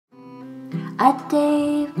A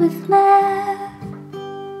day with math.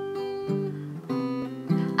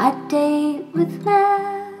 A day with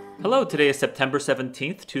math. Hello, today is September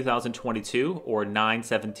 17th, 2022, or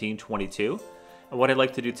 9/17/22. And what I'd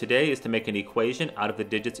like to do today is to make an equation out of the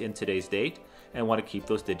digits in today's date, and want to keep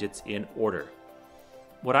those digits in order.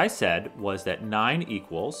 What I said was that 9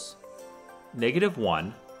 equals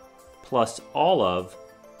 -1 plus all of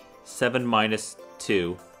 7 minus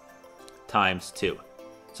 2 times 2.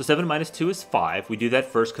 So 7 minus 2 is 5. We do that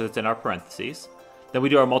first because it's in our parentheses. Then we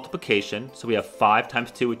do our multiplication. So we have 5 times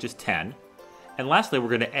 2, which is 10. And lastly, we're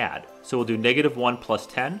going to add. So we'll do -1 plus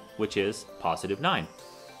 10, which is positive 9.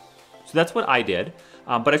 So that's what I did.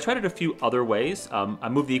 But I tried it a few other ways. I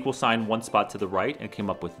moved the equal sign one spot to the right and came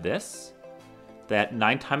up with this. That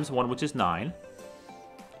 9 times 1, which is 9,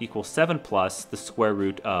 equals 7 plus the square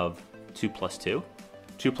root of 2 plus 2.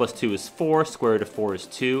 2 plus 2 is 4, square root of 4 is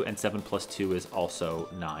 2, and 7 plus 2 is also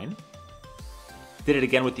 9. Did it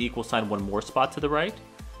again with the equal sign one more spot to the right.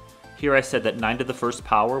 Here I said that 9 to the first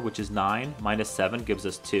power, which is 9, minus 7 gives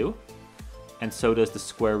us 2. And so does the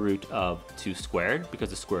square root of 2 squared,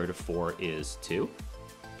 because the square root of 4 is 2.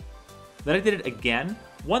 Then I did it again,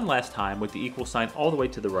 one last time, with the equal sign all the way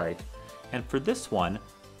to the right. And for this one,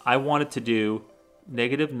 I wanted to do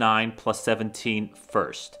 -9 plus 17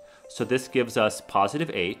 first. So this gives us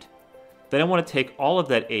positive 8. Then I want to take all of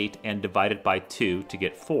that 8 and divide it by 2 to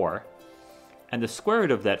get 4. And the square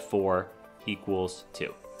root of that 4 equals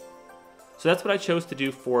 2. So that's what I chose to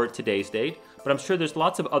do for today's date, but I'm sure there's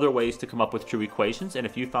lots of other ways to come up with true equations, and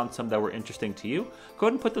if you found some that were interesting to you, go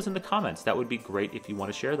ahead and put those in the comments. That would be great if you want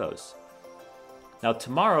to share those. Now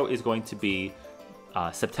tomorrow is going to be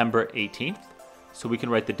September 18th, so we can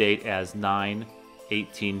write the date as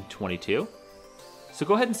 9/18/22. So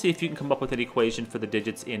go ahead and see if you can come up with an equation for the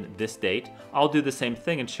digits in this date. I'll do the same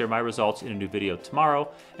thing and share my results in a new video tomorrow,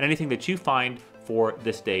 and anything that you find for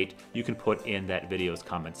this date, you can put in that video's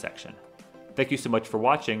comment section. Thank you so much for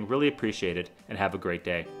watching, really appreciate it, and have a great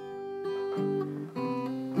day.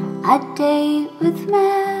 A day with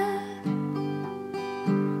math.